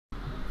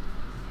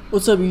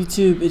What's up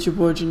YouTube, it's your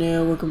boy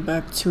Gennaio. Welcome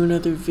back to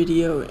another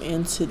video,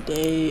 and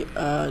today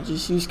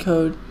just use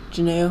code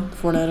gennaio,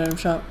 Fortnite item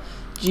shop,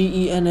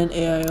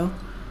 GENNAIO,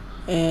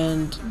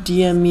 and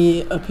DM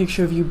me a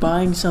picture of you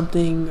buying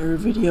something or a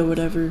video,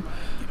 whatever,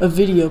 a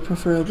video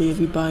preferably of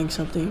you buying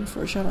something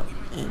for a shout out.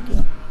 And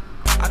yeah,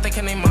 I think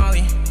her name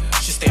Molly,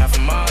 she stay out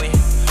from Molly,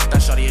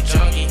 that shawty a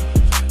junkie,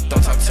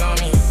 don't talk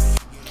to me.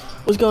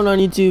 What's going on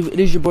YouTube,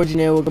 it is your boy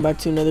Gennaio. Welcome back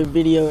to another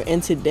video,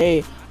 and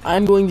today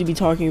I'm going to be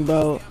talking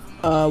about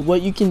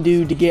what you can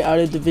do to get out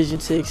of Division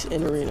 6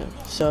 in Arena.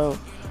 So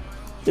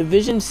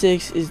Division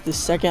 6 is the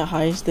second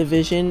highest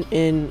division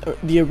in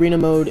the Arena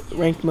mode,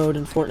 ranked mode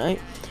in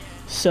Fortnite.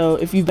 So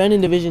if you've been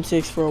in Division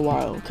 6 for a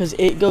while, because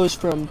it goes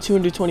from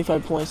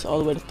 225 points all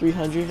the way to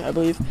 300, I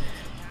believe.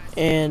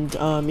 And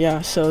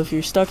yeah, so if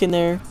you're stuck in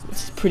there,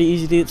 it's pretty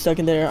easy to get stuck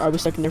in there. I was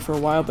stuck in there for a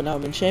while, but now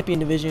I'm in Champion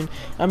Division.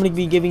 I'm going to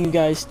be giving you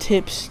guys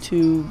tips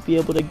to be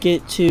able to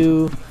get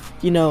to,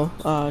 you know,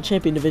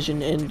 Champion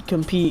Division and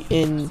compete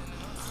in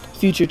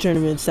future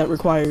tournaments that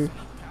require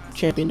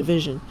Champion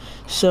Division.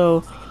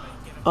 So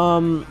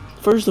so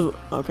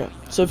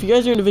if you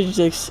guys are in Division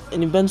 6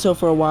 and you've been so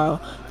for a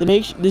while, then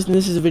this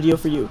is a video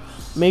for you.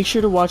 Make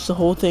sure to watch the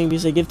whole thing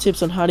because I give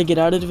tips on how to get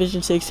out of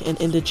Division 6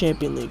 and into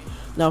Champion League.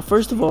 Now,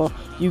 first of all,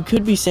 you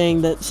could be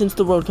saying that since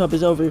the World Cup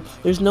is over,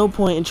 there's no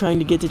point in trying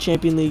to get to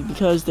Champion League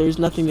because there's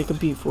nothing to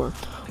compete for.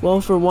 Well,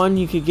 for one,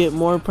 you could get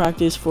more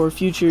practice for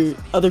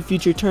other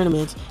future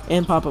tournaments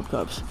and pop-up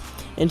cups.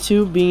 And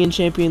two, being in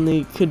Champion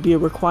League could be a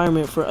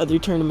requirement for other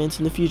tournaments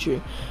in the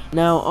future.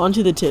 Now, on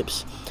to the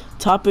tips.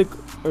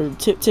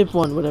 Tip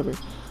 1, whatever.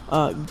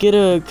 Get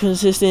a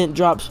consistent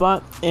drop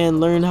spot and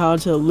learn how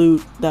to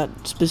loot that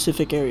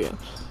specific area.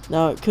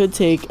 Now, it could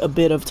take a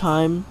bit of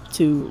time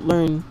to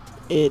learn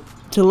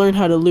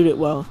how to loot it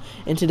well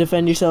and to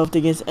defend yourself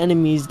against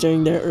enemies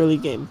during their early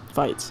game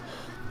fights.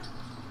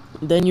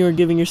 Then you are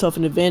giving yourself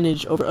an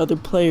advantage over other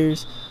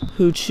players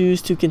who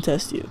choose to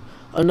contest you.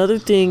 Another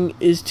thing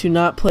is to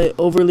not play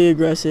overly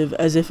aggressive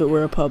as if it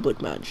were a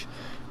public match.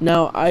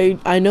 Now,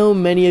 I know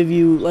many of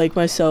you, like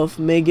myself,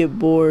 may get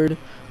bored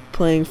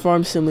playing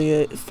Farm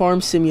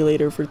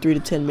Simulator for 3 to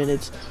 10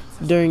 minutes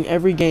during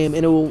every game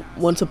and it will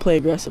want to play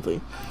aggressively.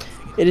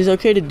 It is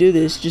okay to do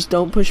this, just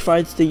don't push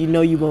fights that you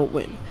know you won't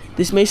win.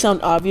 This may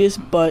sound obvious,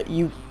 but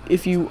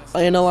if you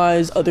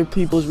analyze other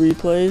people's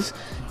replays,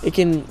 it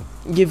can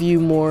give you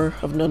more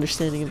of an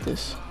understanding of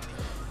this.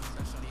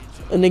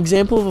 An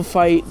example of a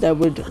fight that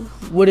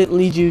wouldn't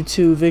lead you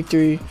to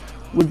victory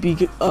would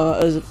be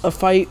a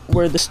fight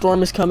where the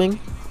storm is coming.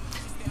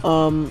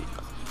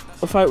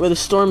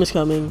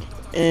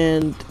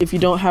 And if you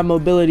don't have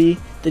mobility,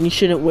 then you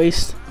shouldn't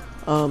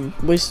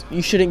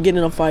you shouldn't get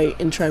in a fight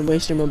and try and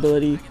waste your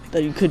mobility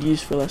that you could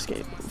use for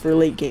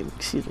late game.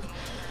 Excuse me.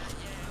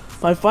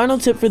 My final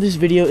tip for this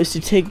video is to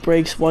take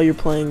breaks while you're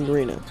playing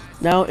Arena.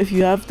 Now, if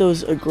you have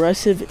those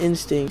aggressive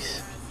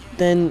instincts,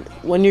 then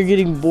when you're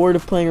getting bored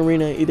of playing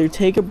Arena, either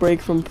take a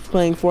break from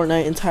playing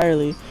Fortnite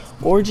entirely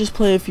or just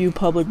play a few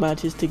public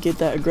matches to get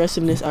that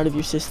aggressiveness out of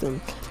your system.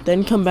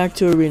 Then come back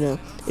to Arena.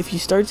 If you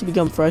start to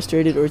become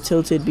frustrated or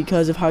tilted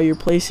because of how you're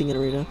placing in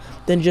Arena,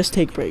 then just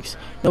take breaks.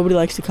 Nobody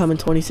likes to come in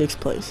 26th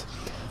place.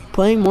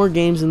 Playing more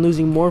games and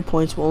losing more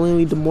points will only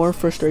lead to more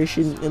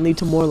frustration and lead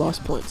to more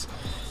lost points.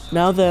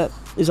 Now that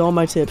is all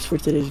my tips for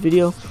today's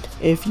video.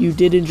 If you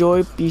did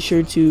enjoy, be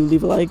sure to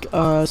leave a like,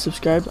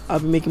 subscribe. I'll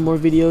be making more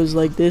videos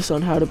like this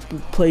on how to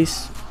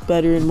place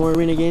better in more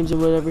Arena games and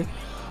whatever,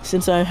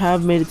 since I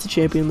have made it to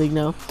Champion League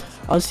now.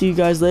 I'll see you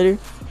guys later,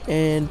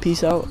 and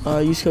peace out.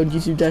 Use code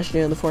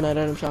YouTube-J on the Fortnite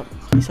item shop.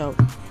 Peace out.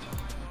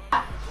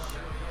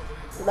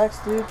 Relax,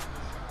 dude.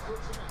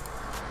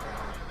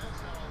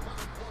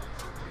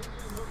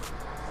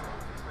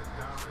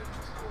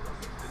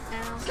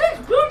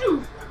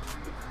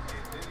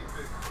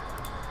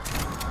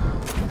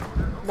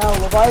 Now,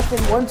 Leviathan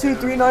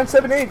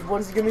 123978,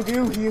 what is he gonna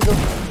do? He is an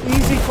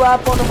easy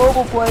clap on a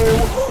mobile player,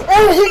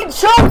 and he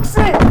chokes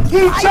it!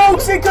 He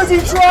chokes it because he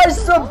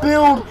tries to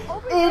build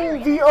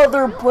in the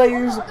other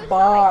player's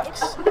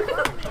box.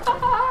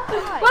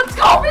 Let's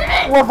go,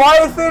 baby!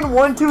 Leviathan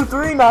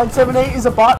 123978 is a bot.